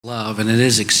Love, and it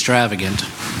is extravagant.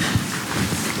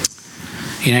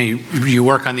 You know, you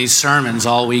work on these sermons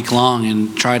all week long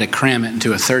and try to cram it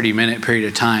into a 30-minute period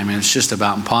of time, and it's just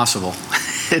about impossible.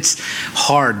 It's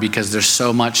hard because there's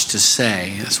so much to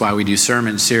say. That's why we do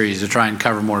sermon series, to try and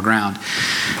cover more ground.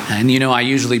 And you know, I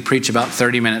usually preach about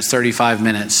 30 minutes, 35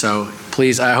 minutes, so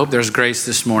please, I hope there's grace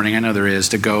this morning. I know there is,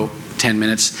 to go 10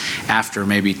 minutes after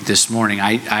maybe this morning.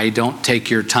 I don't take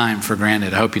your time for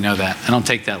granted. I hope you know that. I don't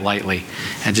take that lightly.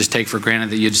 I just take for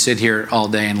granted that you'd sit here all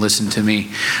day and listen to me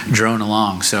drone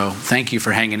along. So thank you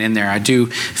for hanging in there. I do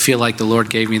feel like the Lord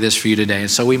gave me this for you today.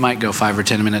 And so we might go 5 or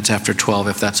 10 minutes after 12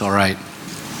 if that's all right.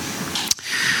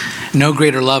 No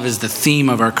greater love is the theme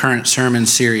of our current sermon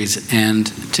series. And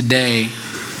today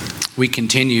we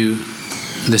continue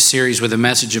the series with a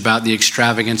message about the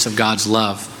extravagance of God's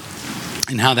love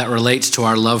and how that relates to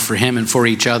our love for Him and for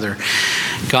each other.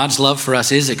 God's love for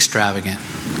us is extravagant.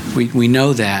 We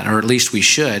know that, or at least we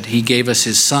should. He gave us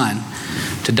His Son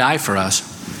to die for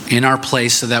us in our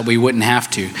place so that we wouldn't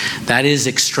have to. That is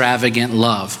extravagant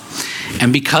love.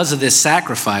 And because of this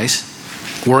sacrifice,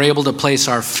 we're able to place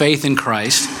our faith in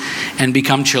Christ and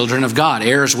become children of God,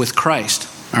 heirs with Christ.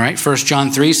 All right, 1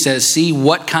 John 3 says, "See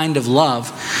what kind of love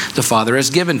the Father has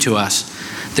given to us,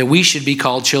 that we should be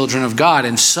called children of God,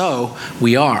 and so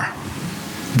we are."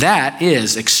 That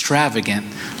is extravagant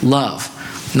love.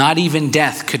 Not even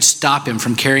death could stop Him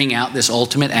from carrying out this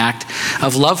ultimate act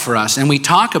of love for us. And we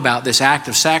talk about this act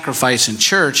of sacrifice in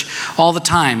church all the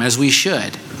time, as we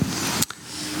should.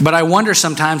 But I wonder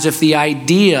sometimes if the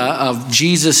idea of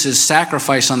Jesus'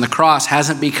 sacrifice on the cross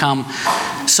hasn't become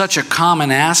such a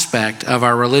common aspect of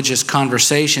our religious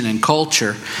conversation and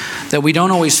culture that we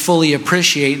don't always fully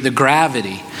appreciate the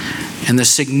gravity and the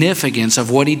significance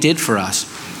of what He did for us.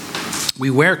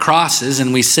 We wear crosses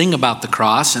and we sing about the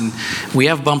cross and we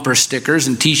have bumper stickers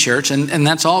and t-shirts and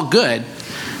that's all good.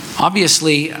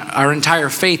 Obviously, our entire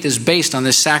faith is based on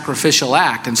this sacrificial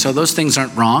act, and so those things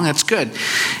aren't wrong. That's good.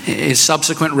 His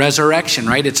subsequent resurrection,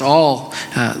 right? It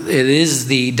is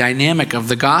the dynamic of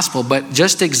the gospel, but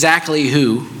just exactly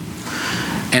who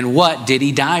and what did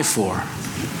He die for?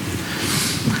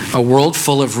 A world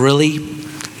full of really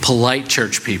polite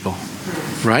church people,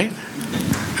 right?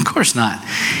 Of course not.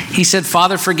 He said,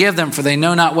 "Father, forgive them, for they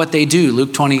know not what they do."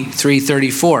 Luke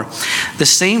 23:34. The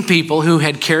same people who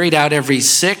had carried out every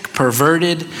sick,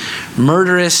 perverted,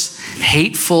 murderous,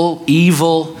 hateful,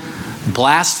 evil,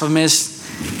 blasphemous,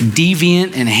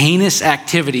 deviant, and heinous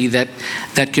activity that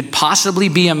could possibly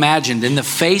be imagined in the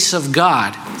face of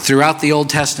God throughout the Old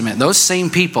Testament. Those same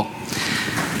people.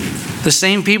 The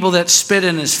same people that spit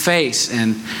in His face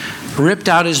and ripped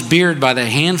out His beard by the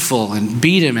handful and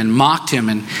beat Him and mocked Him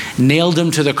and nailed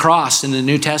Him to the cross in the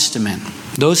New Testament.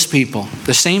 Those people,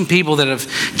 the same people that have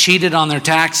cheated on their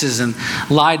taxes and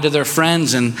lied to their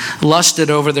friends and lusted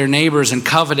over their neighbors and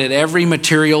coveted every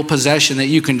material possession that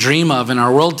you can dream of in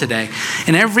our world today.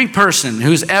 And every person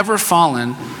who's ever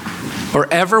fallen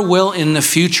or ever will in the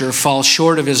future fall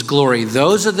short of His glory,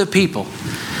 those are the people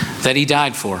that He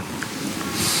died for.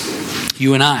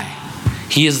 You and I.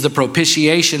 He is the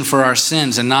propitiation for our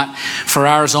sins, and not for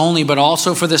ours only, but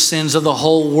also for the sins of the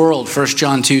whole world. 1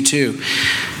 John 2:2.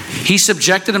 He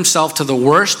subjected Himself to the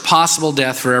worst possible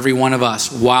death for every one of us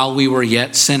while we were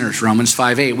yet sinners. Romans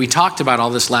 5:8. We talked about all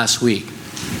this last week.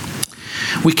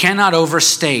 We cannot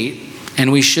overstate,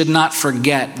 and we should not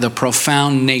forget the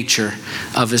profound nature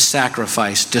of His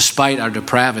sacrifice, despite our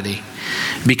depravity,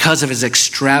 because of His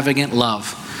extravagant love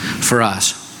for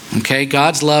us. Okay,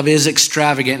 God's love is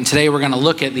extravagant, and today we're going to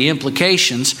look at the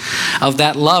implications of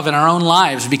that love in our own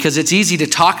lives, because it's easy to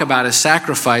talk about His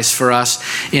sacrifice for us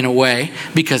in a way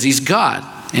because He's God.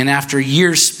 And after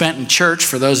years spent in church,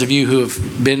 for those of you who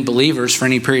have been believers for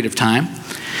any period of time,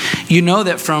 you know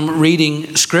that from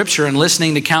reading Scripture and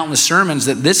listening to countless sermons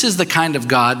that this is the kind of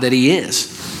God that He is.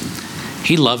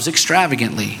 He loves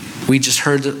extravagantly. We just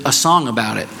heard a song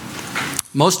about it.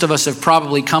 Most of us have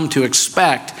probably come to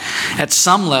expect at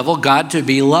some level God to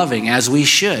be loving, as we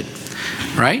should,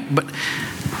 right? But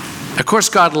of course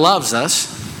God loves us.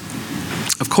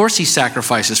 Of course He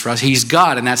sacrifices for us. He's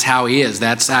God, and that's how He is.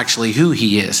 That's actually who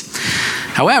He is.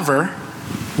 However,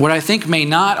 what I think may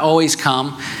not always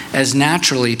come as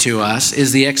naturally to us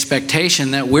is the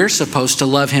expectation that we're supposed to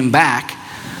love Him back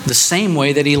the same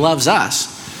way that He loves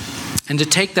us. And to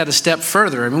take that a step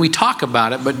further, I mean, we talk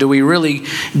about it, but do we really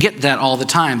get that all the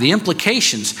time? The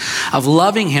implications of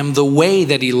loving Him the way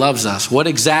that He loves us. What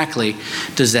exactly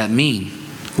does that mean?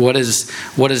 What does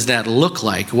that look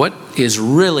like? What is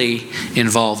really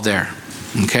involved there?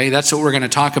 Okay, that's what we're going to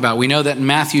talk about. We know that in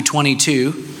Matthew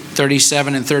 22,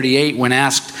 37 and 38, when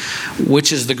asked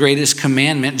which is the greatest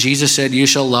commandment, Jesus said, "You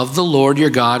shall love the Lord your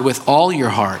God with all your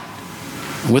heart,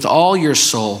 with all your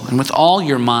soul, and with all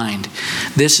your mind.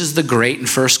 This is the great and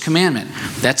first commandment."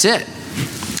 That's it.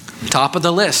 Top of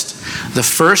the list. The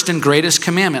first and greatest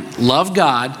commandment. Love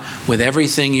God with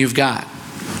everything you've got.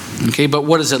 Okay, but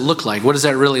what does it look like? What does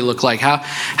that really look like?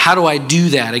 How do I do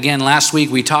that? Again, last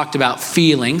week we talked about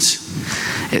feelings.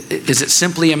 Is it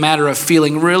simply a matter of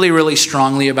feeling really, really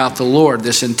strongly about the Lord?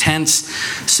 This intense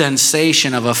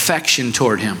sensation of affection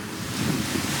toward Him?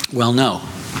 Well, no.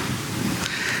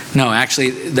 No,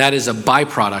 actually, that is a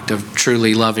byproduct of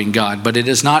truly loving God, but it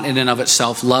is not in and of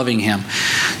itself loving Him.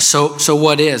 So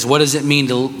what is? What does it mean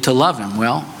to love Him?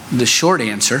 Well, the short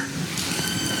answer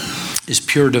is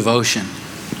pure devotion.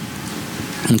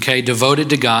 Okay, devoted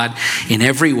to God in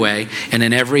every way and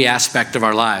in every aspect of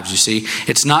our lives, you see.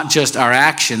 It's not just our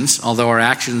actions, although our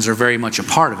actions are very much a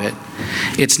part of it.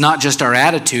 It's not just our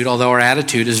attitude, although our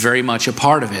attitude is very much a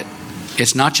part of it.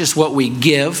 It's not just what we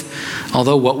give,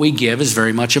 although what we give is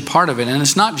very much a part of it. And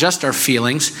it's not just our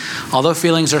feelings, although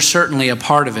feelings are certainly a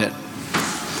part of it.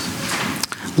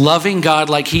 Loving God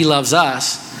like He loves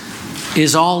us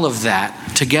is all of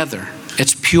that together.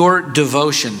 It's pure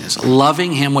devotion. It's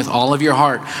loving Him with all of your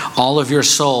heart, all of your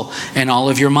soul, and all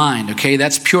of your mind. Okay,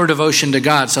 that's pure devotion to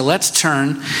God. So let's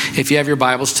turn, if you have your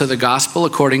Bibles, to the Gospel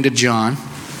according to John,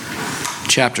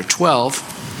 chapter 12.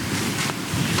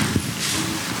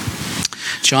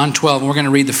 John 12, and we're going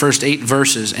to read the first 8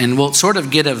 verses, and we'll sort of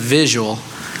get a visual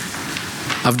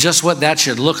of just what that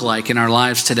should look like in our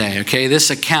lives today. Okay, this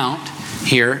account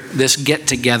here, this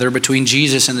get-together between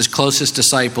Jesus and His closest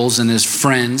disciples and His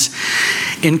friends,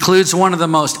 includes one of the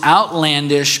most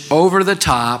outlandish,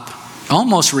 over-the-top,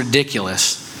 almost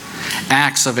ridiculous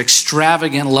acts of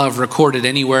extravagant love recorded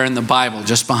anywhere in the Bible,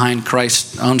 just behind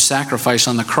Christ's own sacrifice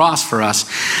on the cross for us.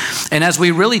 And as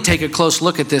we really take a close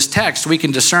look at this text, we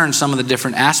can discern some of the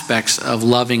different aspects of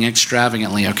loving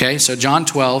extravagantly, okay? So John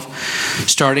 12,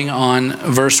 starting on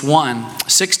verse 1.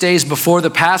 6 days before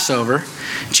the Passover,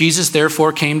 Jesus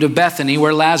therefore came to Bethany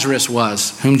where Lazarus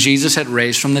was, whom Jesus had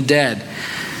raised from the dead.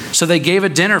 So they gave a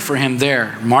dinner for him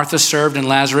there. Martha served, and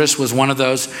Lazarus was one of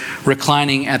those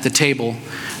reclining at the table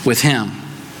with him.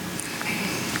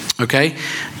 Okay?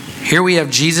 Here we have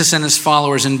Jesus and His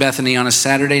followers in Bethany on a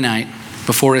Saturday night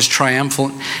before His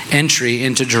triumphal entry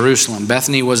into Jerusalem.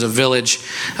 Bethany was a village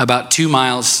about 2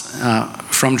 miles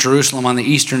from Jerusalem on the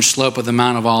eastern slope of the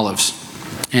Mount of Olives.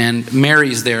 And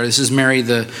Mary's there. This is Mary,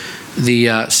 the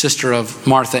sister of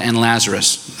Martha and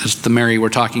Lazarus. That's the Mary we're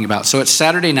talking about. So it's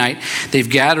Saturday night. They've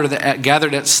gathered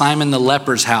at Simon the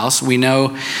leper's house. We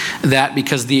know that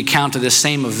because the account of this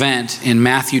same event in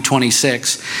Matthew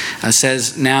 26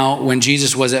 says, now when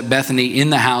Jesus was at Bethany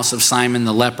in the house of Simon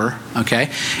the leper,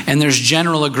 okay? And there's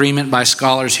general agreement by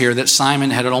scholars here that Simon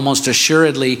had almost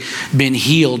assuredly been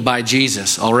healed by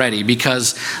Jesus already,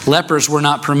 because lepers were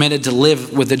not permitted to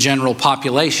live with the general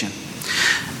population.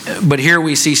 But here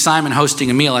we see Simon hosting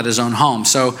a meal at his own home.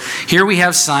 So here we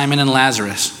have Simon and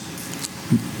Lazarus.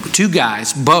 2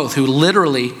 guys, both who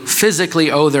literally,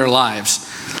 physically owe their lives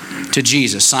to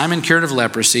Jesus. Simon cured of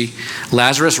leprosy,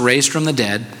 Lazarus raised from the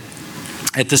dead,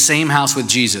 at the same house with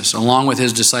Jesus, along with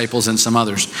His disciples and some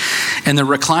others. And they're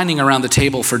reclining around the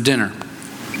table for dinner.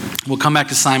 We'll come back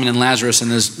to Simon and Lazarus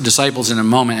and His disciples in a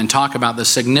moment and talk about the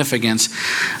significance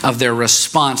of their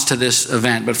response to this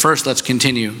event. But first, let's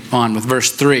continue on with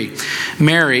verse 3.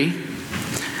 Mary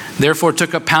therefore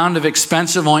took a pound of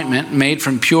expensive ointment made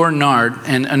from pure nard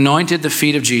and anointed the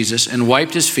feet of Jesus and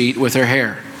wiped His feet with her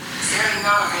hair.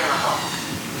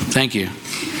 Thank you.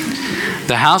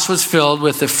 The house was filled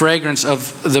with the fragrance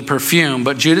of the perfume,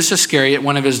 but Judas Iscariot,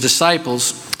 one of His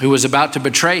disciples, who was about to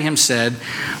betray Him, said,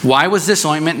 "Why was this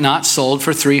ointment not sold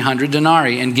for 300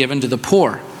 denarii and given to the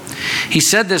poor?" He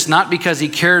said this not because He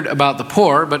cared about the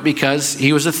poor, but because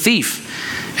He was a thief,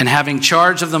 and having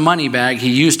charge of the money bag, He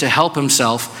used to help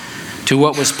Himself to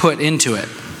what was put into it.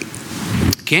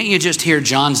 Can't you just hear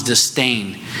John's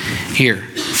disdain here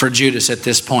for Judas at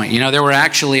this point? You know, there were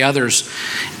actually others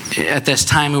at this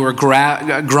time who were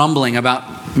grumbling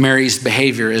about Mary's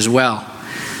behavior as well.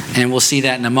 And we'll see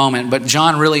that in a moment. But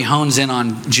John really hones in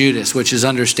on Judas, which is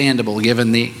understandable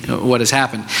given what has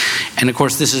happened. And of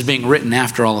course, this is being written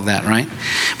after all of that, right?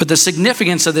 But the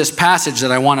significance of this passage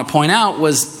that I want to point out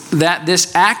was that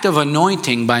this act of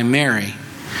anointing by Mary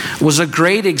was a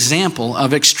great example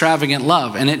of extravagant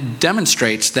love. And it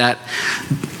demonstrates that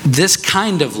this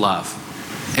kind of love,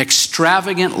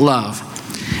 extravagant love,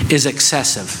 is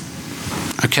excessive.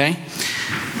 Okay?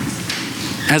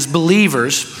 As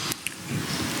believers,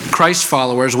 Christ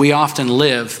followers, we often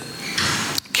live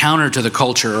counter to the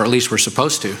culture, or at least we're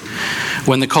supposed to,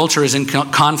 when the culture is in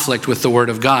conflict with the Word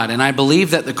of God. And I believe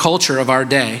that the culture of our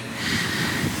day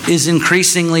is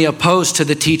increasingly opposed to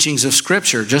the teachings of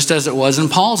Scripture, just as it was in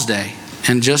Paul's day,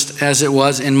 and just as it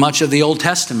was in much of the Old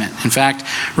Testament. In fact,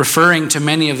 referring to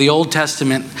many of the Old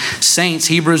Testament saints,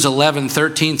 Hebrews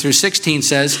 11:13-16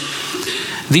 says,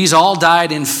 "These all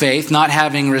died in faith, not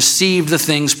having received the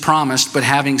things promised, but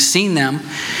having seen them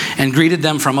and greeted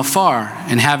them from afar,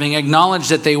 and having acknowledged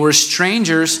that they were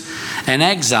strangers and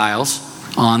exiles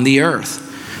on the earth.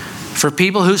 For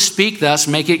people who speak thus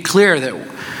make it clear that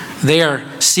they are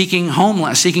seeking a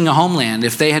homeland.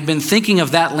 If they had been thinking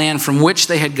of that land from which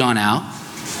they had gone out,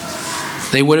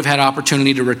 they would have had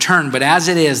opportunity to return. But as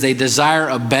it is, they desire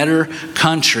a better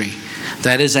country,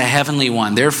 that is a heavenly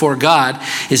one. Therefore, God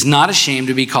is not ashamed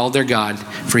to be called their God,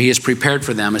 for he has prepared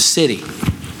for them a city."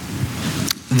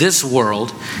 This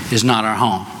world is not our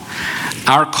home.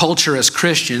 Our culture as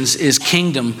Christians is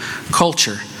kingdom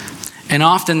culture. And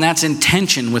often that's in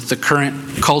tension with the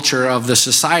current culture of the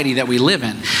society that we live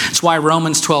in. That's why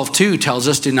Romans 12:2 tells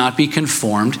us, "Do not be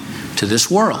conformed to this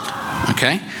world."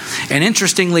 Okay? And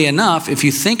interestingly enough, if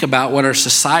you think about what our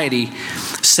society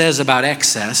says about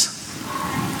excess,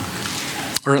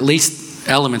 or at least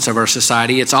elements of our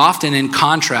society, it's often in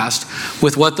contrast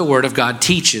with what the Word of God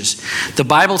teaches. The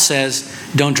Bible says,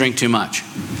 don't drink too much.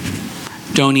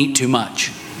 Don't eat too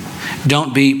much.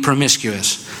 Don't be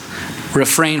promiscuous.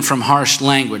 Refrain from harsh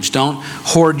language. Don't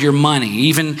hoard your money.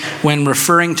 Even when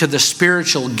referring to the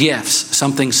spiritual gifts,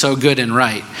 something so good and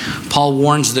right, Paul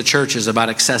warns the churches about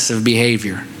excessive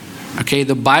behavior. Okay,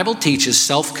 the Bible teaches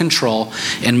self-control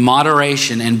and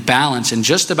moderation and balance in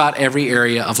just about every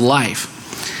area of life.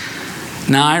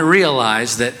 Now, I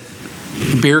realize that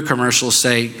beer commercials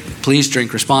say, "Please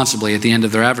drink responsibly" at the end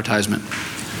of their advertisement.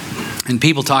 And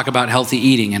people talk about healthy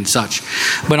eating and such.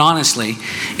 But honestly,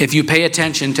 if you pay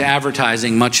attention to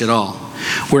advertising much at all,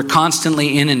 we're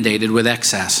constantly inundated with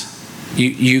excess.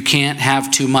 You can't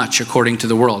have too much according to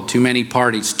the world. Too many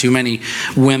parties, too many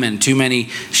women, too many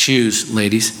shoes,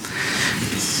 ladies.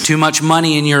 Too much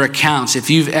money in your accounts. If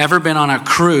you've ever been on a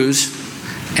cruise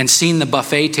and seen the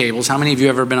buffet tables, how many of you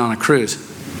have ever been on a cruise?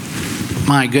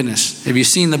 My goodness, have you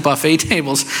seen the buffet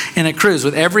tables in a cruise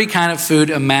with every kind of food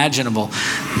imaginable?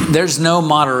 There's no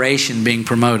moderation being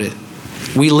promoted.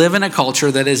 We live in a culture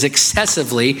that is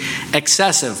excessively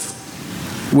excessive.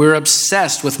 We're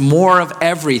obsessed with more of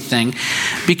everything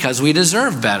because we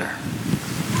deserve better.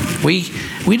 We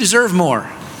deserve more,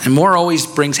 and more always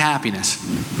brings happiness,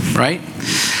 right?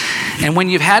 And when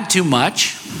you've had too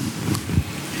much,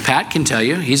 Pat can tell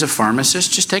you, he's a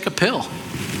pharmacist, just take a pill.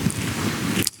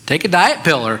 Take a diet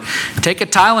pill, or take a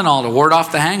Tylenol to ward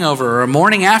off the hangover, or a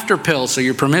morning after pill so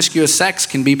your promiscuous sex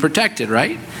can be protected,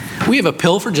 right? We have a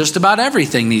pill for just about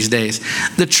everything these days.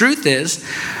 The truth is,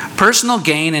 personal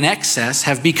gain and excess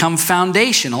have become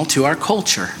foundational to our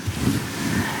culture.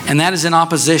 And that is in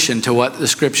opposition to what the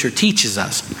Scripture teaches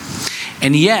us.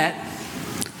 And yet,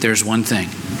 there's one thing.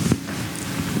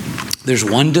 There's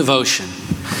one devotion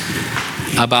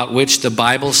about which the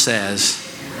Bible says,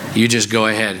 you just go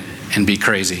ahead and be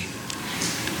crazy.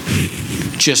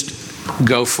 Just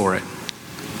go for it.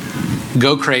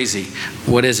 Go crazy.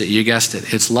 What is it? You guessed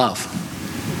it. It's love.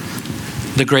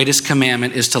 The greatest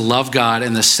commandment is to love God,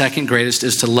 and the second greatest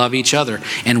is to love each other.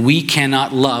 And we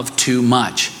cannot love too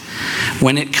much.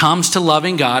 When it comes to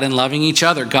loving God and loving each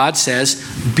other, God says,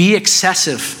 be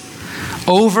excessive,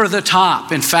 over the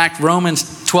top. In fact, Romans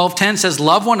 12:10 says,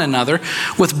 love one another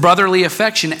with brotherly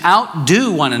affection.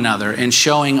 Outdo one another in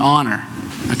showing honor.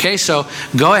 Okay, so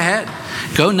go ahead.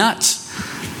 Go nuts.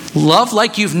 Love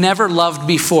like you've never loved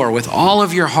before, with all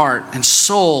of your heart and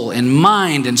soul and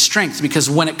mind and strength. Because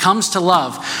when it comes to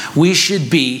love, we should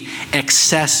be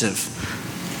excessive.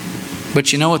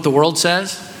 But you know what the world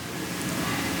says?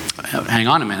 Hang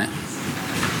on a minute.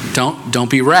 Don't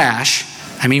be rash.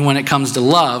 I mean, when it comes to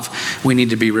love, we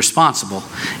need to be responsible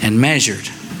and measured.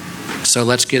 So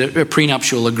let's get a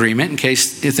prenuptial agreement in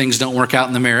case things don't work out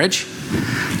in the marriage.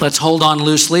 Let's hold on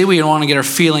loosely. We don't want to get our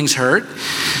feelings hurt.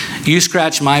 You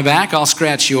scratch my back, I'll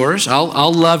scratch yours.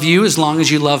 I'll love you as long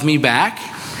as you love me back.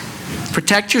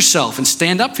 Protect yourself and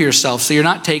stand up for yourself so you're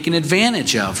not taken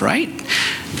advantage of, right?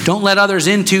 Don't let others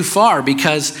in too far,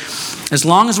 because as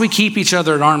long as we keep each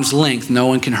other at arm's length, no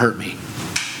one can hurt me.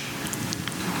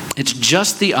 It's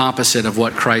just the opposite of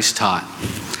what Christ taught.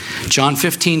 John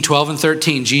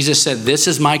 15:12-13, Jesus said, this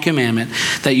is my commandment,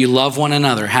 that you love one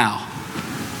another. How?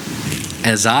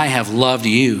 As I have loved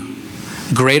you.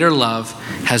 Greater love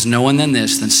has no one than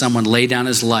this, than someone lay down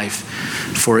his life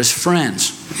for his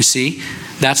friends. You see,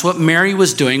 that's what Mary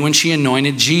was doing when she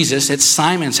anointed Jesus at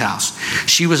Simon's house.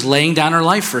 She was laying down her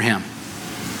life for him.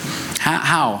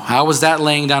 How was that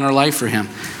laying down her life for him?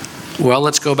 Well,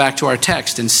 let's go back to our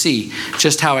text and see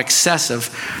just how excessive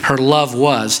her love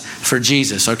was for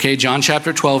Jesus. Okay, John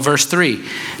chapter 12, verse 3.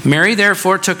 Mary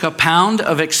therefore took a pound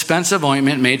of expensive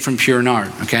ointment made from pure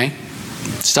nard. Okay,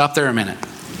 stop there a minute.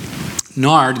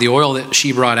 Nard, the oil that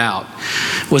she brought out,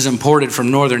 was imported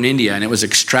from northern India, and it was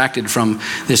extracted from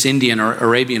this Indian or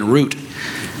Arabian root.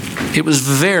 It was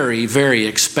very, very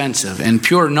expensive, and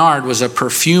pure nard was a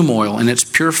perfume oil in its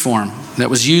pure form that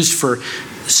was used for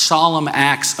solemn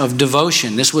acts of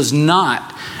devotion. This was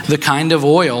not the kind of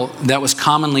oil that was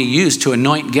commonly used to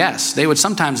anoint guests. They would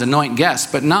sometimes anoint guests,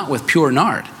 but not with pure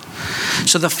nard.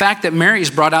 So the fact that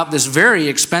Mary's brought out this very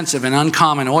expensive and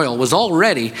uncommon oil was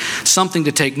already something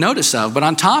to take notice of. But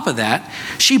on top of that,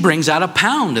 she brings out a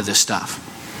pound of this stuff,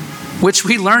 which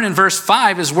we learn in verse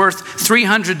 5 is worth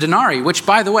 300 denarii, which,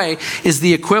 by the way, is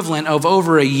the equivalent of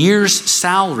over a year's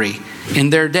salary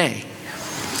in their day.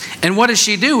 And what does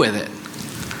she do with it?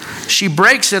 She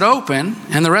breaks it open,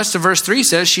 and the rest of verse 3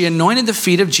 says she anointed the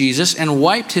feet of Jesus and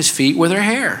wiped his feet with her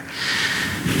hair.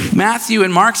 Matthew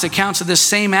and Mark's accounts of this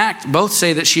same act both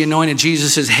say that she anointed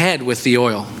Jesus' head with the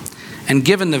oil. And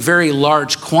given the very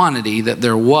large quantity that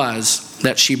there was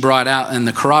that she brought out in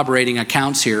the corroborating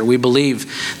accounts here, we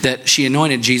believe that she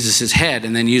anointed Jesus' head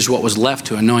and then used what was left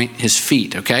to anoint his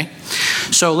feet, okay?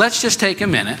 So let's just take a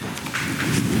minute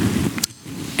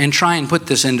and try and put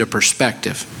this into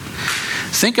perspective.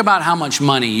 Think about how much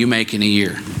money you make in a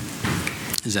year.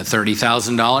 Is that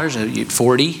 $30,000,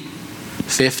 40,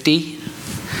 50,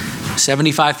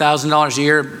 $75,000 a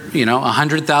year,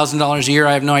 $100,000 a year?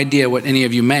 I have no idea what any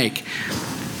of you make.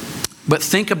 But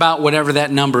think about whatever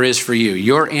that number is for you,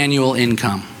 your annual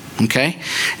income, okay?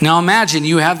 Now imagine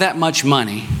you have that much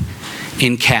money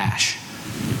in cash,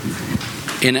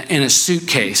 in a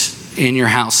suitcase in your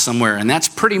house somewhere, and that's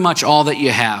pretty much all that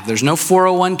you have. There's no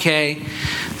 401k,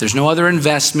 there's no other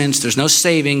investments, there's no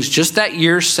savings, just that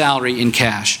year's salary in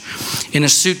cash in a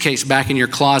suitcase back in your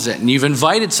closet. And you've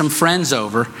invited some friends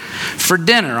over for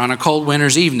dinner on a cold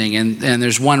winter's evening, and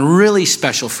there's one really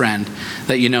special friend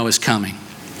that you know is coming.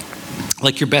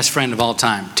 Like your best friend of all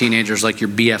time. Teenagers, like your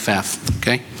BFF,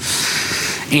 okay?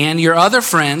 And your other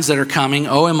friends that are coming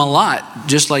owe him a lot,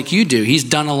 just like you do. He's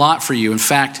done a lot for you. In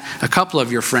fact, a couple of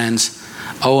your friends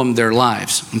owe him their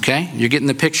lives, okay? You're getting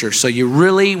the picture. So you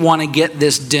really want to get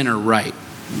this dinner right.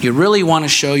 You really want to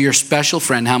show your special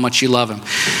friend how much you love him.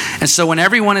 And so when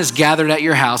everyone is gathered at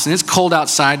your house, and it's cold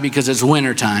outside because it's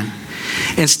wintertime,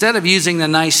 instead of using the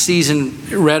nice seasoned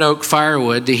red oak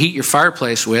firewood to heat your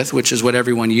fireplace with, which is what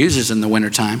everyone uses in the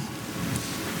wintertime,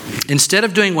 instead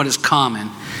of doing what is common,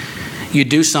 you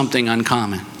do something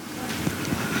uncommon.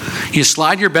 You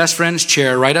slide your best friend's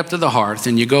chair right up to the hearth,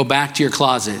 and you go back to your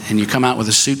closet, and you come out with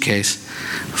a suitcase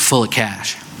full of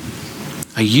cash.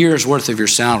 A year's worth of your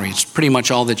salary. It's pretty much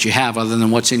all that you have other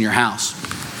than what's in your house.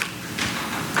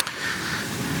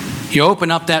 You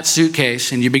open up that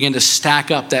suitcase and you begin to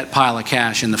stack up that pile of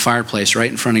cash in the fireplace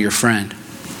right in front of your friend.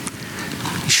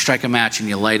 You strike a match and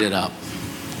you light it up.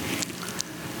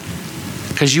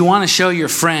 Because you want to show your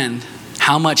friend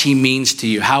how much he means to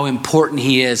you, how important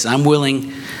he is. I'm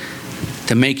willing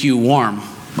to make you warm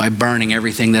by burning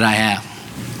everything that I have.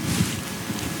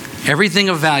 Everything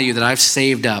of value that I've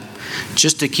saved up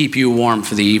just to keep you warm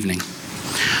for the evening.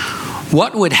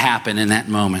 What would happen in that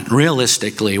moment?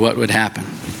 Realistically, what would happen?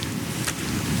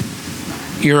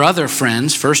 Your other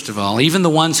friends, first of all, even the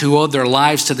ones who owed their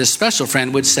lives to this special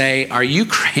friend, would say, "Are you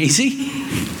crazy?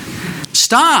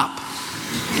 Stop.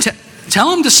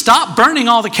 Tell him to stop burning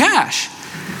all the cash.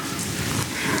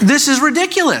 This is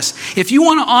ridiculous. If you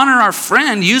want to honor our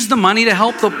friend, use the money to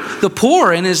help the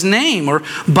poor in his name, or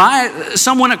buy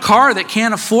someone a car that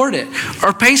can't afford it,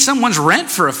 or pay someone's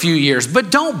rent for a few years,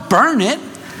 but don't burn it,"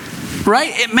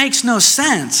 right? It makes no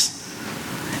sense.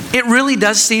 It really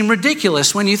does seem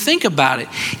ridiculous when you think about it.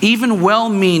 Even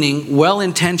well-meaning,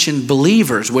 well-intentioned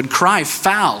believers would cry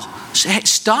foul. Say, "Hey,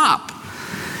 stop.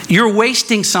 You're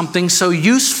wasting something so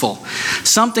useful,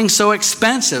 something so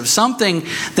expensive, something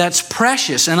that's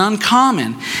precious and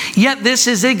uncommon." Yet this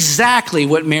is exactly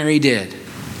what Mary did.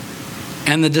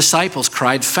 And the disciples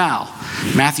cried foul.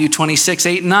 Matthew 26,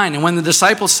 8 and 9. And when the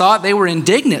disciples saw it, they were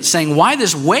indignant, saying, "Why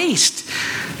this waste?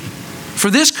 For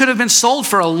this could have been sold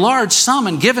for a large sum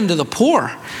and given to the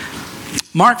poor."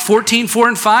 Mark 14, 4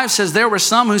 and 5 says, "There were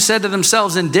some who said to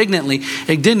themselves indignantly,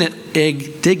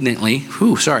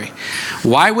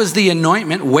 why was the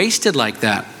anointment wasted like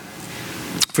that?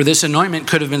 For this anointment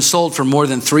could have been sold for more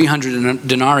than 300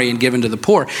 denarii and given to the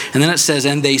poor. And then it says,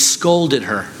 and they scolded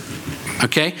her.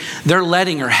 Okay? They're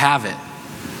letting her have it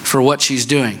for what she's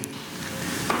doing.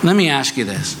 Let me ask you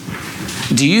this.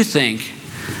 Do you think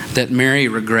that Mary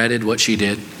regretted what she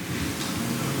did?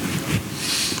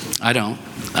 I don't.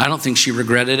 I don't think she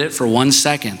regretted it for 1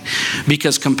 second.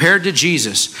 Because compared to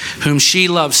Jesus, whom she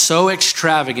loved so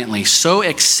extravagantly, so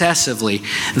excessively,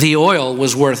 the oil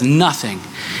was worth nothing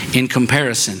in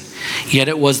comparison. Yet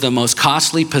it was the most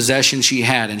costly possession she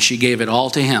had, and she gave it all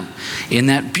to him in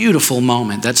that beautiful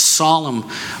moment, that solemn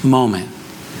moment.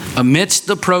 Amidst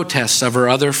the protests of her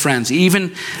other friends,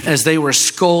 even as they were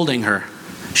scolding her,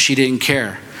 she didn't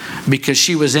care. Because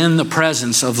she was in the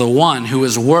presence of the one who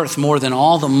was worth more than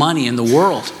all the money in the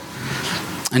world.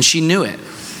 And she knew it.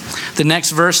 The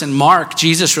next verse in Mark,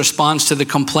 Jesus responds to the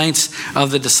complaints of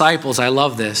the disciples. I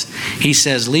love this. He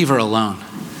says, leave her alone.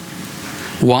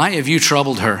 Why have you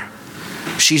troubled her?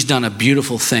 She's done a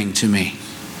beautiful thing to me.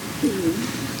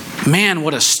 Man,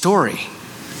 what a story.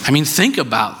 I mean, think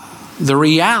about the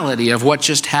reality of what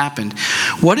just happened.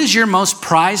 What is your most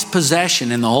prized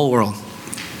possession in the whole world?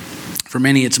 For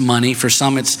many, it's money. For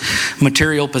some, it's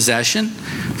material possession.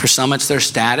 For some, it's their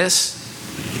status,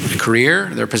 career,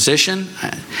 their position.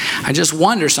 I just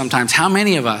wonder sometimes how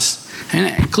many of us, and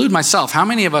I include myself, how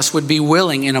many of us would be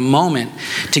willing in a moment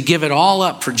to give it all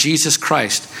up for Jesus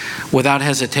Christ without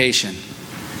hesitation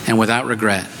and without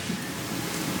regret?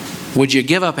 Would you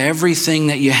give up everything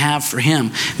that you have for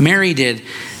him? Mary did.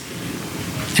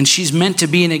 And she's meant to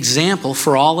be an example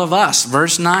for all of us.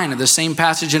 Verse 9 of the same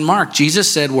passage in Mark,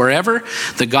 Jesus said, wherever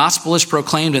the gospel is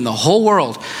proclaimed in the whole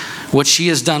world, what she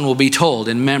has done will be told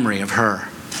in memory of her.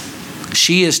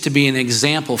 She is to be an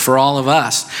example for all of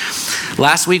us.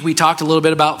 Last week we talked a little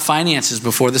bit about finances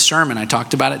before the sermon. I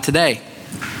talked about it today.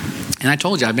 And I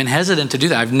told you, I've been hesitant to do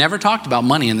that. I've never talked about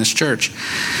money in this church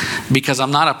because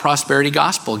I'm not a prosperity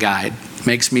gospel guy. It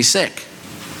makes me sick.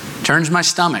 Turns my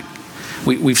stomach.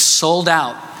 We've sold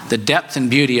out the depth and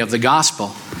beauty of the gospel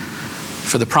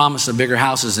for the promise of bigger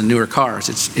houses and newer cars.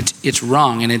 It's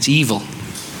wrong and it's evil.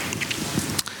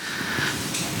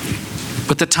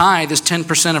 But the tithe is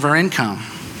 10% of our income.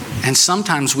 And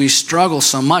sometimes we struggle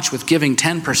so much with giving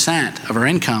 10% of our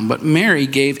income. But Mary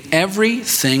gave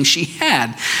everything she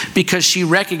had because she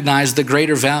recognized the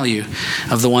greater value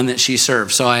of the one that she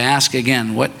served. So I ask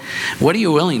again, what are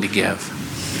you willing to give?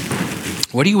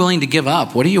 What are you willing to give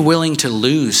up? What are you willing to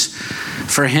lose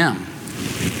for him?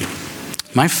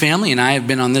 My family and I have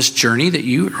been on this journey that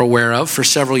you are aware of for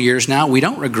several years now. We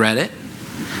don't regret it.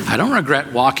 I don't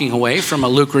regret walking away from a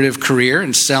lucrative career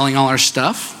and selling all our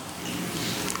stuff.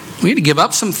 We had to give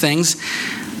up some things.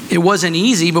 It wasn't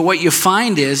easy, but what you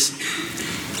find is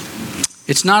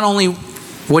it's not only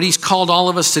what he's called all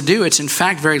of us to do, it's in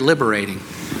fact very liberating.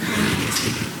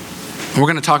 We're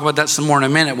going to talk about that some more in a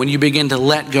minute when you begin to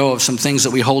let go of some things that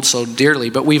we hold so dearly.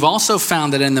 But we've also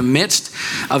found that in the midst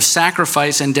of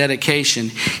sacrifice and dedication,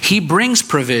 he brings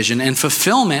provision and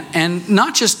fulfillment, and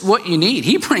not just what you need.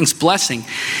 He brings blessing.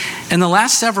 In the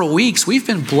last several weeks, we've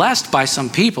been blessed by some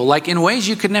people, like in ways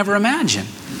you could never imagine.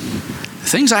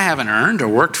 Things I haven't earned or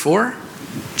worked for,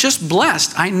 just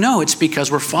blessed. I know it's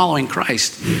because we're following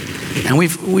Christ. And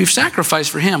we've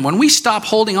sacrificed for him. When we stop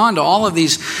holding on to all of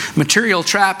these material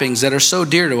trappings that are so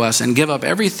dear to us and give up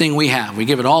everything we have, we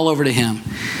give it all over to him,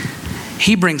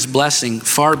 he brings blessing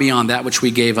far beyond that which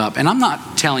we gave up. And I'm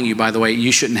not telling you, by the way,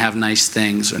 you shouldn't have nice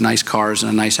things or nice cars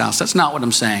and a nice house. That's not what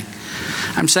I'm saying.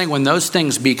 I'm saying when those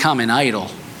things become an idol,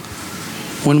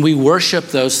 when we worship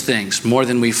those things more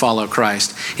than we follow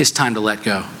Christ, it's time to let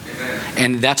go.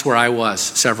 And that's where I was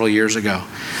several years ago.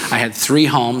 I had 3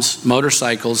 homes,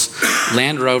 motorcycles,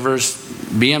 Land Rovers,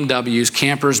 BMWs,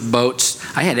 campers, boats.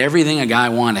 I had everything a guy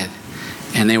wanted.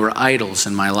 And they were idols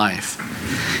in my life.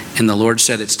 And the Lord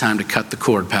said, it's time to cut the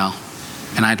cord, pal.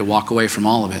 And I had to walk away from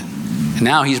all of it. And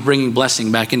now he's bringing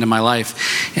blessing back into my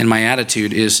life. And my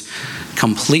attitude is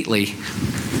completely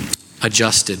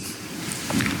adjusted.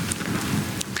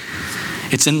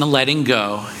 It's in the letting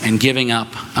go and giving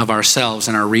up of ourselves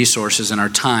and our resources and our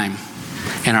time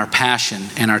and our passion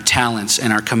and our talents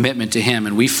and our commitment to him.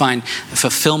 And we find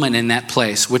fulfillment in that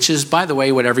place, which is, by the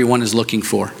way, what everyone is looking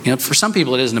for. You know, for some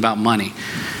people, it isn't about money.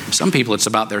 Some people, it's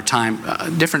about their time.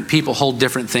 Different people hold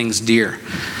different things dear.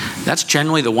 That's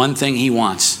generally the one thing he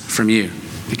wants from you,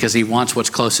 because he wants what's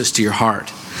closest to your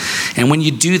heart. And when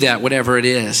you do that, whatever it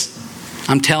is,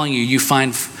 I'm telling you, you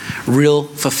find real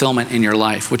fulfillment in your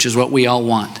life, which is what we all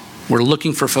want. We're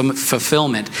looking for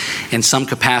fulfillment in some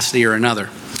capacity or another.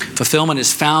 Fulfillment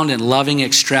is found in loving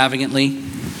extravagantly,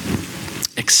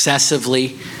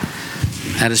 excessively,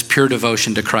 That is pure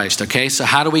devotion to Christ, okay? So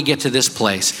how do we get to this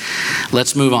place?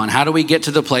 Let's move on. How do we get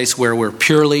to the place where we're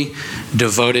purely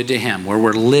devoted to Him, where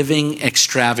we're living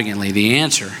extravagantly? The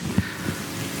answer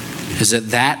is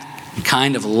that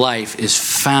kind of life is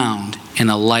found in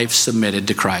a life submitted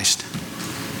to Christ.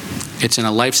 It's in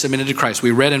a life submitted to Christ. We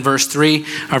read in verse 3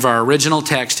 of our original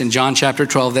text in John chapter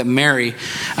 12 that Mary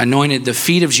anointed the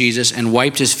feet of Jesus and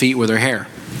wiped His feet with her hair.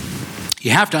 You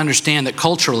have to understand that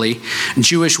culturally,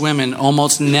 Jewish women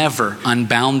almost never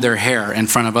unbound their hair in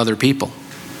front of other people.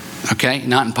 Okay?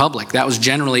 Not in public. That was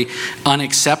generally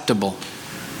unacceptable.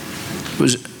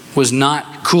 It was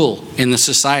not cool in the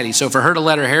society. So for her to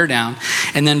let her hair down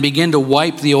and then begin to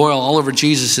wipe the oil all over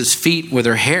Jesus' feet with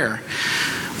her hair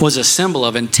was a symbol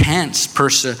of intense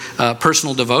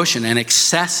personal devotion and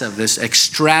excessive, this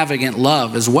extravagant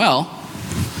love as well.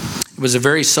 It was a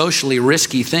very socially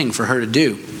risky thing for her to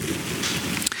do.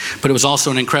 But it was also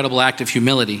an incredible act of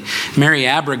humility. Mary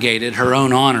abrogated her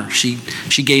own honor. She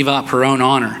gave up her own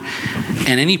honor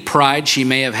and any pride she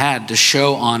may have had to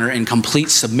show honor and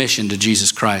complete submission to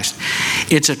Jesus Christ.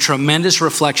 It's a tremendous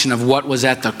reflection of what was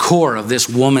at the core of this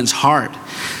woman's heart,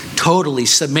 totally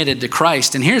submitted to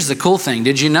Christ. And here's the cool thing.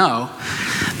 Did you know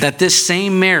that this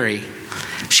same Mary,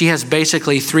 she has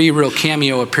basically 3 real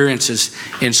cameo appearances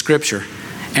in Scripture.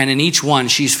 And in each one,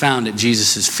 she's found at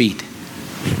Jesus' feet.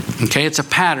 Okay, it's a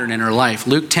pattern in her life.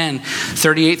 Luke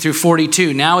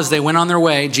 10:38-42. Now as they went on their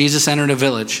way, Jesus entered a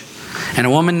village, and a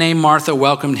woman named Martha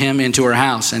welcomed him into her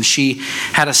house. And she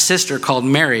had a sister called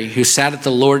Mary who sat at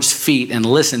the Lord's feet and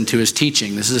listened to his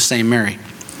teaching. This is the same Mary.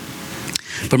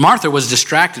 But Martha was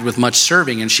distracted with much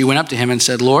serving, and she went up to him and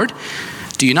said, "Lord,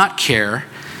 do you not care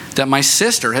that my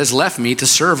sister has left me to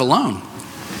serve alone?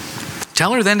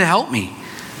 Tell her then to help me."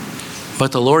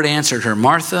 But the Lord answered her,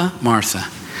 "Martha, Martha,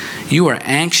 you are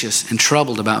anxious and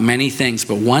troubled about many things,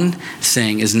 but one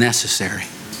thing is necessary.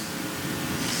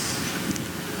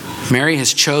 Mary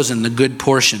has chosen the good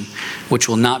portion, which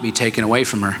will not be taken away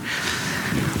from her."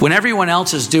 When everyone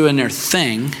else is doing their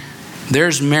thing,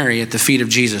 there's Mary at the feet of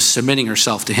Jesus, submitting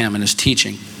herself to him and his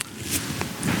teaching.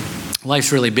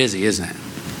 Life's really busy, isn't it?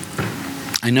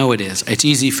 I know it is. It's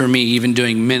easy for me, even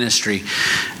doing ministry,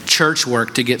 church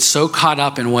work, to get so caught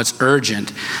up in what's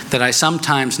urgent that I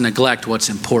sometimes neglect what's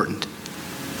important.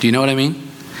 Do you know what I mean?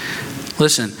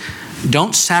 Listen,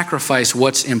 don't sacrifice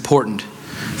what's important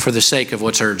for the sake of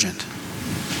what's urgent.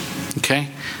 Okay?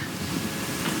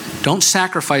 Don't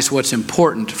sacrifice what's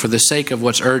important for the sake of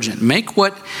what's urgent. Make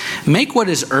what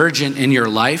is urgent in your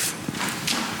life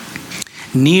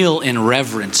kneel in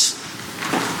reverence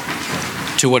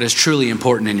to what is truly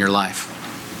important in your life.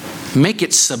 Make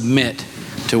it submit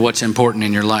to what's important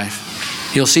in your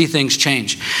life. You'll see things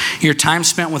change. Your time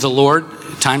spent with the Lord,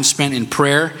 time spent in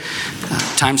prayer,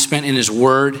 time spent in His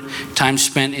Word, time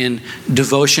spent in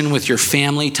devotion with your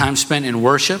family, time spent in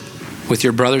worship with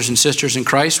your brothers and sisters in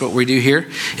Christ, what we do here,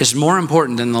 is more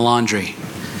important than the laundry.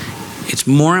 It's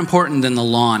more important than the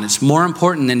lawn. It's more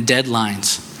important than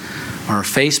deadlines or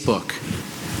Facebook.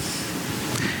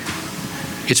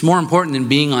 It's more important than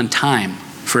being on time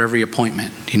for every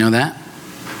appointment. Do you know that?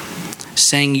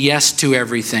 Saying yes to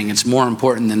everything. It's more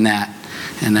important than that.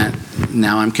 And that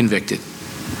now I'm convicted.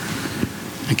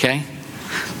 Okay?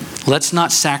 Let's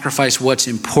not sacrifice what's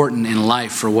important in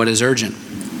life for what is urgent.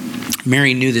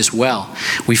 Mary knew this well.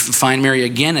 We find Mary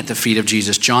again at the feet of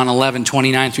Jesus. John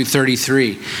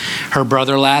 11:29-33. Her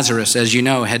brother Lazarus, as you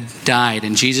know, had died,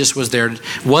 and Jesus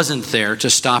wasn't there to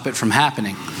stop it from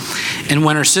happening. And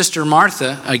when her sister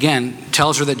Martha, again,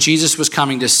 tells her that Jesus was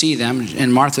coming to see them,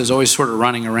 and Martha's always sort of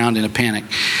running around in a panic,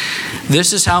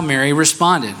 this is how Mary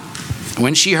responded.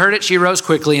 When she heard it, she rose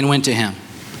quickly and went to him.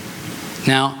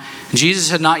 Now, Jesus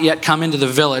had not yet come into the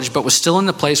village, but was still in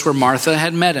the place where Martha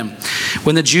had met him.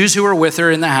 When the Jews who were with her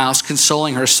in the house,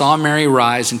 consoling her, saw Mary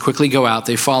rise and quickly go out,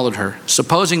 they followed her,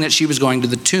 supposing that she was going to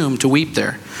the tomb to weep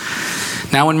there.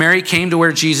 Now when Mary came to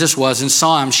where Jesus was and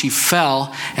saw him, she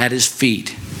fell at his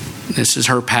feet. This is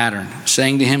her pattern,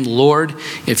 saying to him, "Lord,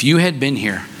 if you had been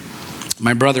here,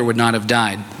 my brother would not have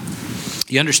died."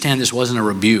 You understand this wasn't a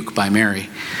rebuke by Mary.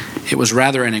 It was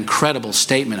rather an incredible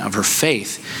statement of her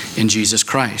faith in Jesus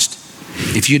Christ.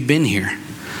 If you'd been here.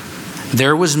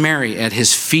 There was Mary at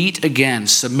his feet again,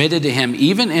 submitted to him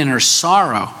even in her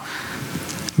sorrow,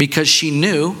 because she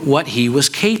knew what he was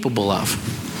capable of.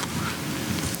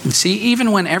 You see,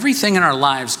 even when everything in our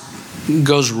lives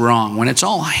goes wrong, when it's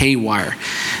all haywire,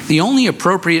 the only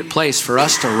appropriate place for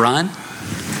us to run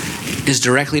is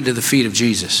directly to the feet of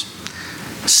Jesus.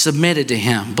 Submitted to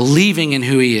him, believing in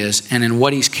who he is and in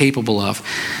what he's capable of.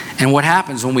 And what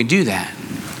happens when we do that?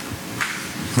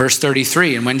 Verse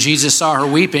 33, and when Jesus saw her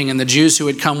weeping, and the Jews who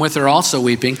had come with her also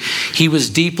weeping, he was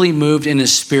deeply moved in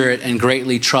his spirit and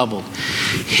greatly troubled.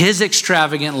 His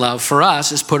extravagant love for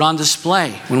us is put on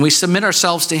display when we submit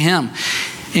ourselves to him.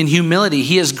 In humility,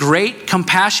 he has great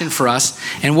compassion for us.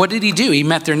 And what did he do? He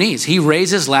met their needs. He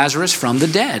raises Lazarus from the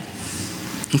dead.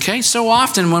 Okay, so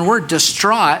often when we're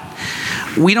distraught,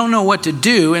 we don't know what to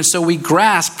do, and so we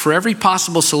grasp for every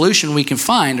possible solution we can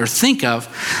find or think of.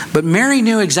 But Mary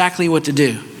knew exactly what to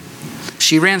do.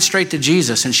 She ran straight to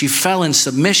Jesus and she fell in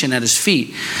submission at his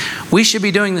feet. We should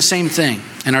be doing the same thing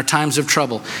in our times of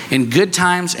trouble, in good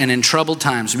times and in troubled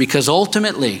times, because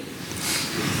ultimately,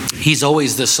 he's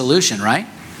always the solution, right?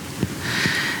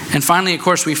 And finally, of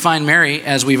course, we find Mary,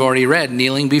 as we've already read,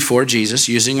 kneeling before Jesus,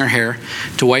 using her hair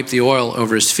to wipe the oil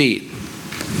over his feet.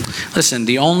 Listen,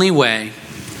 the only way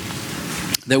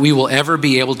that we will ever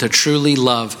be able to truly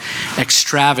love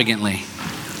extravagantly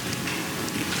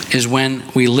is when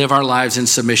we live our lives in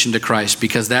submission to Christ,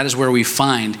 because that is where we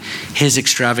find his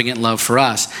extravagant love for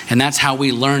us. And that's how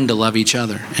we learn to love each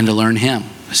other and to learn him.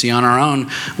 See, on our own,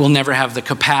 we'll never have the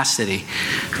capacity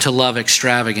to love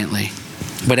extravagantly.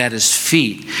 But at his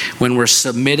feet, when we're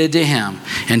submitted to him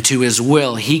and to his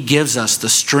will, he gives us the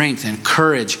strength and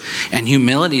courage and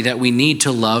humility that we need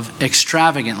to love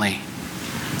extravagantly.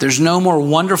 There's no more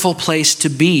wonderful place to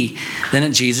be than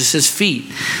at Jesus'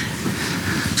 feet.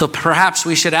 So perhaps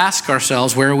we should ask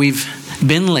ourselves where we've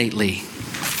been lately.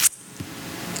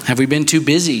 Have we been too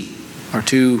busy or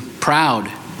too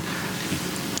proud,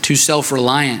 too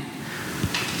self-reliant?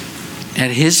 At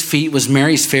his feet was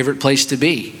Mary's favorite place to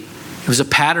be. It was a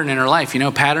pattern in her life. You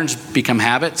know, patterns become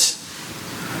habits.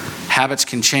 Habits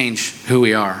can change who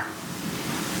we are.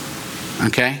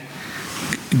 Okay?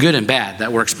 Good and bad.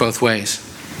 That works both ways.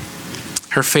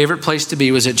 Her favorite place to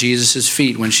be was at Jesus'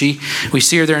 feet. We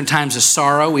see her there in times of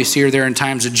sorrow. We see her there in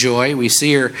times of joy. We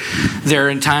see her there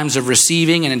in times of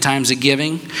receiving and in times of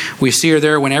giving. We see her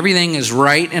there when everything is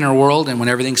right in her world and when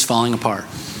everything's falling apart.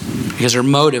 Because her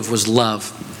motive was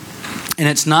love. And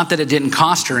it's not that it didn't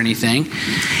cost her anything.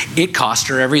 It cost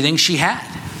her everything she had.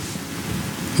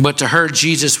 But to her,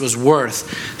 Jesus was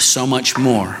worth so much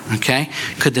more. Okay?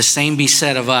 Could the same be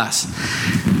said of us?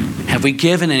 Have we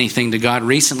given anything to God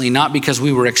recently, not because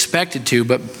we were expected to,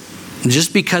 but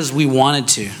just because we wanted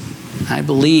to? I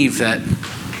believe that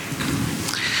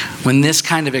when this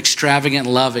kind of extravagant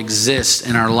love exists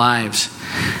in our lives,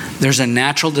 there's a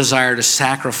natural desire to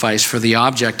sacrifice for the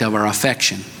object of our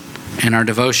affection and our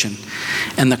devotion.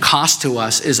 And the cost to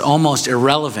us is almost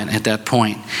irrelevant at that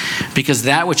point, because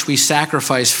that which we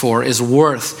sacrifice for is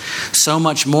worth so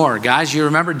much more. Guys, you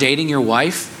remember dating your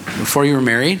wife before you were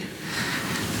married?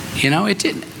 You know, it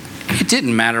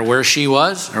didn't matter where she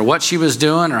was or what she was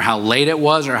doing or how late it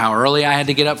was or how early I had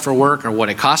to get up for work or what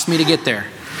it cost me to get there.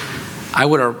 I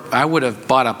would have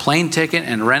bought a plane ticket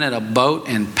and rented a boat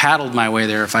and paddled my way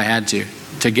there if I had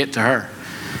to get to her.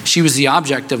 She was the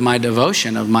object of my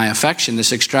devotion, of my affection,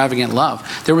 this extravagant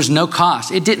love. There was no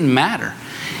cost. It didn't matter.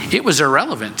 It was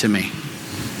irrelevant to me.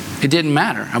 It didn't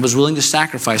matter. I was willing to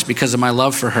sacrifice because of my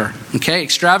love for her. Okay?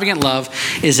 Extravagant love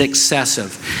is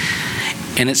excessive.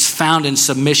 And it's found in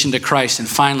submission to Christ. And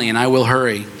finally, and I will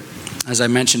hurry, as I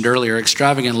mentioned earlier,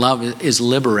 extravagant love is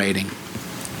liberating.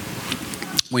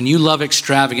 When you love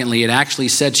extravagantly, it actually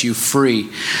sets you free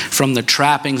from the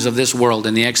trappings of this world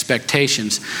and the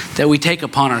expectations that we take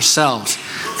upon ourselves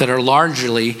that are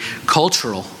largely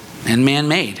cultural and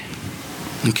man-made.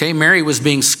 Okay, Mary was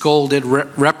being scolded,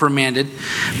 reprimanded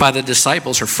by the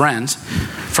disciples, her friends,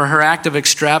 for her act of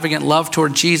extravagant love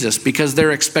toward Jesus because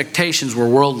their expectations were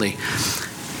worldly.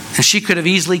 And she could have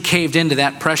easily caved into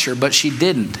that pressure, but she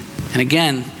didn't. And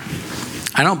again,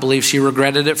 I don't believe she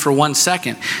regretted it for 1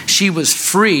 second. She was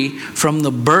free from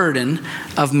the burden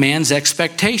of man's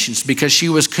expectations because she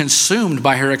was consumed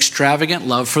by her extravagant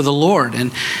love for the Lord.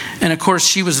 And of course,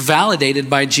 she was validated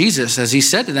by Jesus as he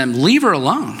said to them, leave her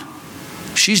alone.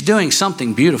 She's doing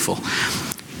something beautiful.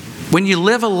 When you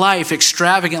live a life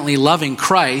extravagantly loving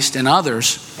Christ and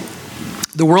others,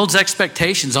 the world's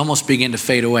expectations almost begin to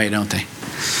fade away, don't they?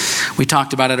 We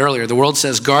talked about it earlier. The world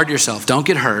says, guard yourself. Don't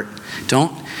get hurt.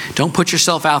 Don't put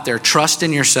yourself out there. Trust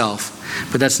in yourself.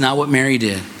 But that's not what Mary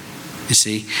did. You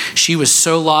see, she was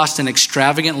so lost in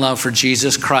extravagant love for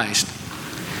Jesus Christ.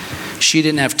 She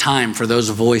didn't have time for those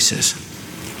voices.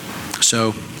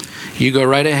 So you go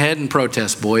right ahead and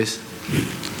protest, boys.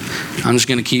 I'm just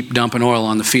going to keep dumping oil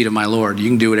on the feet of my Lord. You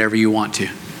can do whatever you want to.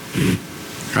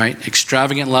 Right?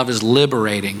 Extravagant love is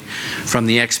liberating from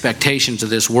the expectations of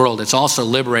this world. It's also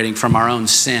liberating from our own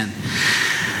sin.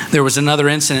 There was another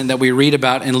incident that we read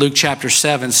about in Luke chapter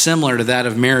 7, similar to that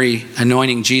of Mary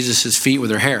anointing Jesus' feet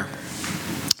with her hair.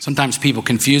 Sometimes people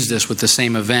confuse this with the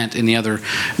same event in the other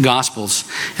Gospels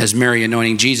as Mary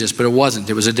anointing Jesus, but it wasn't.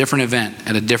 It was a different event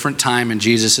at a different time in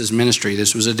Jesus' ministry.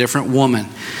 This was a different woman,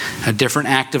 a different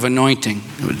act of anointing.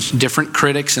 It was different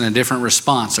critics and a different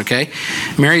response, okay?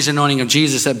 Mary's anointing of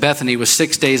Jesus at Bethany was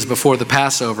 6 days before the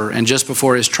Passover and just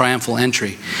before his triumphal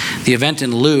entry. The event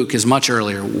in Luke is much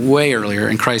earlier, way earlier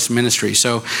in Christ's ministry.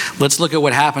 So let's look at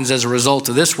what happens as a result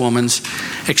of this woman's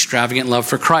extravagant love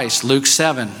for Christ. Luke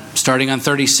 7, starting on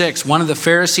 36. One of the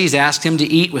Pharisees asked him to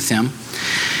eat with him,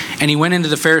 and he went into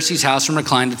the Pharisee's house and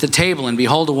reclined at the table. And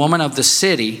behold, a woman of the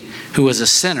city, who was a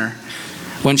sinner,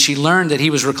 when she learned that he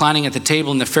was reclining at the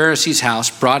table in the Pharisee's house,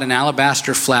 brought an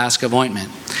alabaster flask of ointment.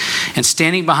 And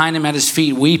standing behind him at his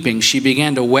feet, weeping, she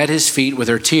began to wet his feet with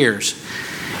her tears,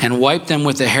 and wiped them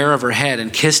with the hair of her head,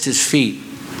 and kissed his feet,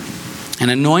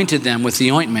 and anointed them with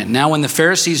the ointment. Now when the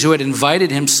Pharisees who had invited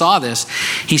him saw this,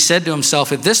 he said to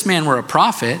himself, if this man were a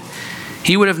prophet,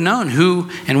 he would have known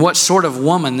who and what sort of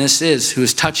woman this is who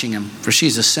is touching him, for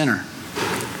she's a sinner.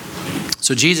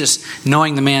 So Jesus,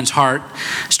 knowing the man's heart,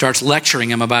 starts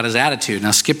lecturing him about his attitude. Now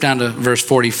skip down to verse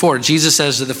 44. Jesus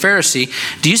says to the Pharisee,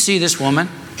 do you see this woman?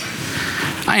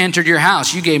 I entered your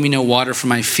house. You gave me no water for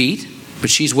my feet, but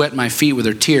she's wet my feet with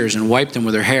her tears and wiped them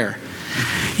with her hair.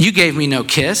 You gave me no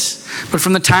kiss, but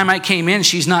from the time I came in,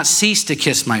 she's not ceased to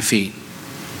kiss my feet.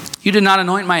 You did not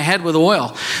anoint my head with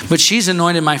oil, but she's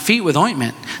anointed my feet with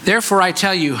ointment. Therefore I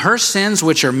tell you, her sins,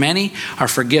 which are many, are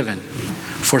forgiven,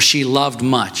 for she loved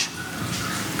much.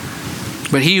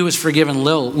 But he who is forgiven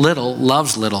little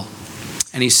loves little.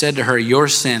 And he said to her, your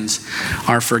sins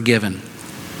are forgiven.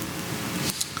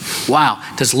 Wow,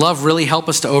 does love really help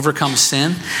us to overcome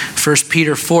sin? 1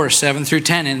 Peter 4, 7 through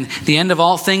 10. And the end of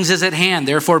all things is at hand.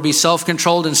 Therefore be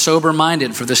self-controlled and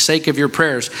sober-minded for the sake of your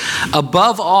prayers.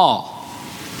 Above all,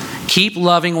 keep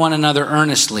loving one another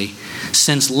earnestly,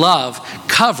 since love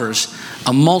covers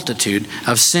a multitude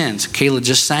of sins. Kayla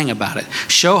just sang about it.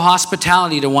 Show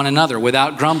hospitality to one another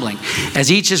without grumbling.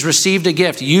 As each has received a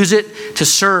gift, use it to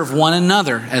serve one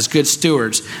another as good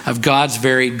stewards of God's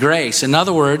varied grace. In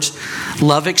other words,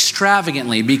 love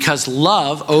extravagantly, because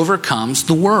love overcomes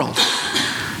the world.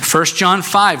 1 John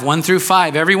 5, 1 through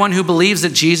 5. Everyone who believes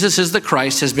that Jesus is the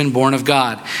Christ has been born of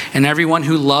God, and everyone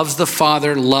who loves the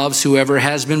Father loves whoever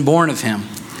has been born of him.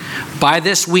 By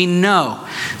this we know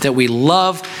that we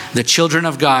love the children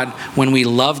of God when we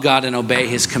love God and obey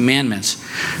his commandments.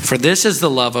 For this is the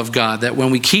love of God, that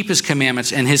when we keep his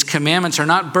commandments, and his commandments are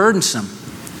not burdensome.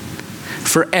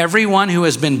 For everyone who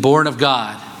has been born of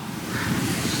God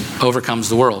overcomes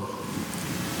the world.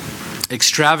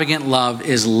 Extravagant love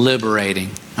is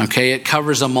liberating. Okay, it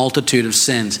covers a multitude of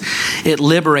sins. It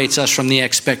liberates us from the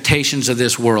expectations of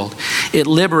this world. It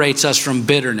liberates us from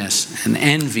bitterness and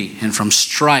envy and from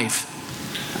strife.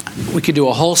 We could do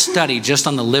a whole study just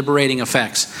on the liberating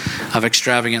effects of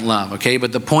extravagant love. Okay,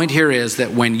 but the point here is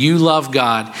that when you love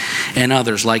God and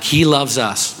others like he loves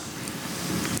us,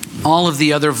 all of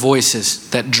the other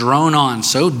voices that drone on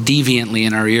so deviantly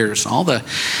in our ears, all the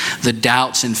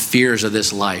doubts and fears of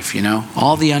this life,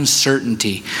 all the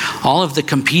uncertainty, all of the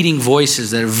competing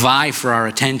voices that vie for our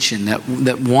attention,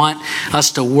 that want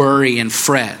us to worry and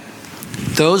fret,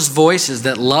 those voices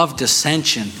that love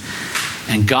dissension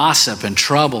and gossip and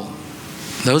trouble,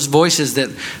 those voices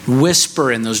that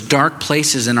whisper in those dark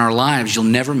places in our lives, you'll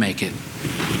never make it.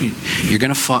 You're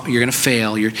going to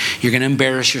fail. You're going to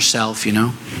embarrass yourself,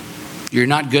 You're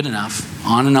not good enough.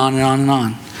 On and on and on and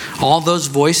on. All those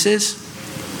voices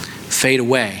fade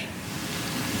away.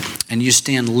 And you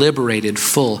stand liberated,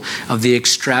 full of the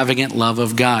extravagant love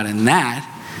of God. And that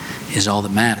is all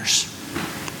that matters.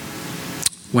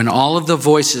 When all of the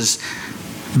voices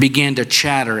began to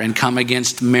chatter and come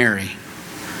against Mary,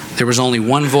 there was only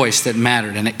one voice that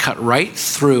mattered, and it cut right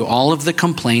through all of the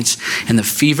complaints and the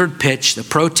fevered pitch, the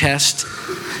protest,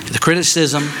 the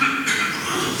criticism.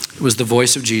 It was the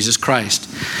voice of Jesus Christ.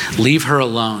 Leave her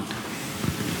alone.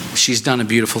 She's done a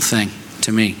beautiful thing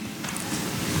to me.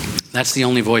 That's the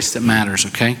only voice that matters,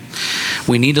 okay?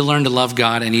 We need to learn to love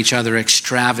God and each other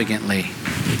extravagantly.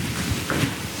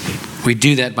 We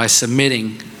do that by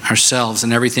submitting ourselves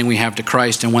and everything we have to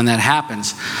Christ. And when that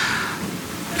happens,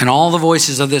 and all the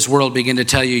voices of this world begin to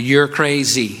tell you, you're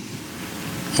crazy.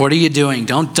 What are you doing?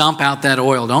 Don't dump out that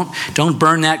oil. Don't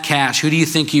burn that cash. Who do you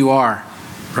think you are?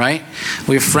 Right?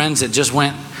 We have friends that just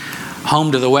went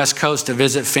home to the West Coast to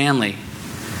visit family.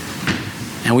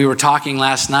 And we were talking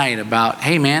last night about,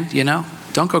 hey man,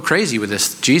 don't go crazy with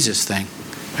this Jesus thing.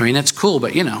 I mean, it's cool,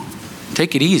 but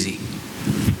take it easy.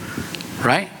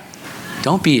 Right?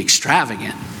 Don't be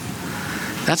extravagant.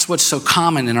 That's what's so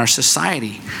common in our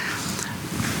society.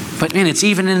 But man, it's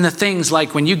even in the things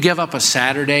like when you give up a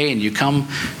Saturday and you come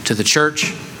to the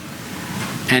church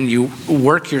and you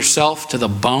work yourself to the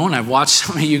bone. I've watched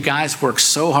some of you guys work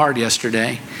so hard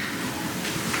yesterday.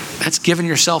 That's giving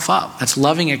yourself up. That's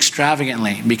loving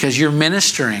extravagantly because you're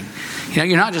ministering.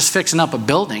 You're not just fixing up a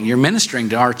building. You're ministering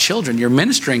to our children. You're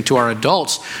ministering to our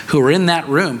adults who are in that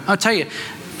room. I'll tell you,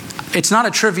 it's not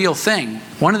a trivial thing.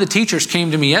 One of the teachers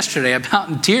came to me yesterday about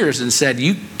in tears and said,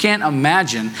 you can't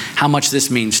imagine how much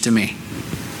this means to me.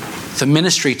 The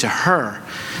ministry to her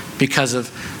because of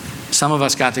some of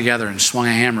us got together and swung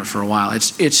a hammer for a while.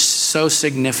 It's so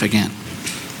significant.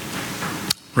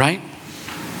 Right?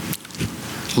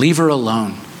 Leave her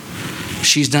alone.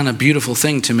 She's done a beautiful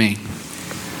thing to me.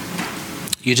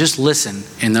 You just listen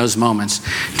in those moments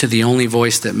to the only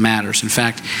voice that matters. In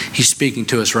fact, he's speaking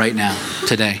to us right now,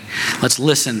 today. Let's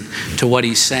listen to what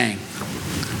he's saying.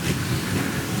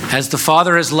 As the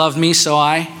Father has loved me, so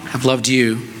I have loved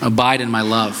you. Abide in my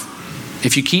love.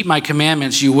 If you keep my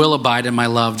commandments, you will abide in my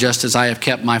love, just as I have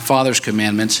kept my Father's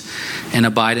commandments and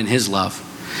abide in his love.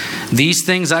 These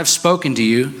things I've spoken to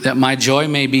you, that my joy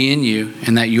may be in you,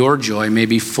 and that your joy may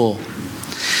be full.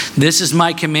 This is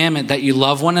my commandment, that you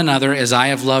love one another as I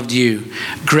have loved you.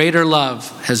 Greater love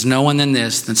has no one than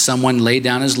this, that someone lay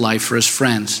down his life for his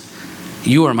friends.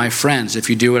 You are my friends if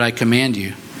you do what I command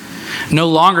you. No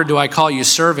longer do I call you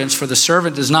servants, for the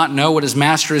servant does not know what his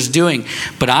master is doing,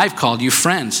 but I've called you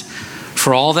friends.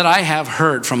 For all that I have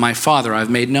heard from my Father I've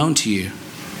made known to you.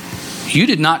 You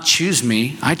did not choose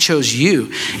me, I chose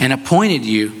you and appointed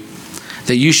you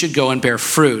that you should go and bear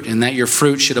fruit and that your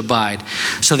fruit should abide,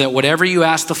 so that whatever you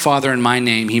ask the Father in my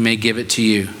name, he may give it to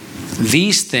you.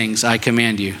 These things I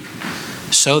command you,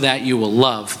 so that you will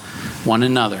love one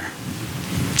another.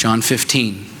 John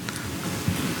 15.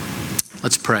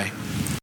 Let's pray.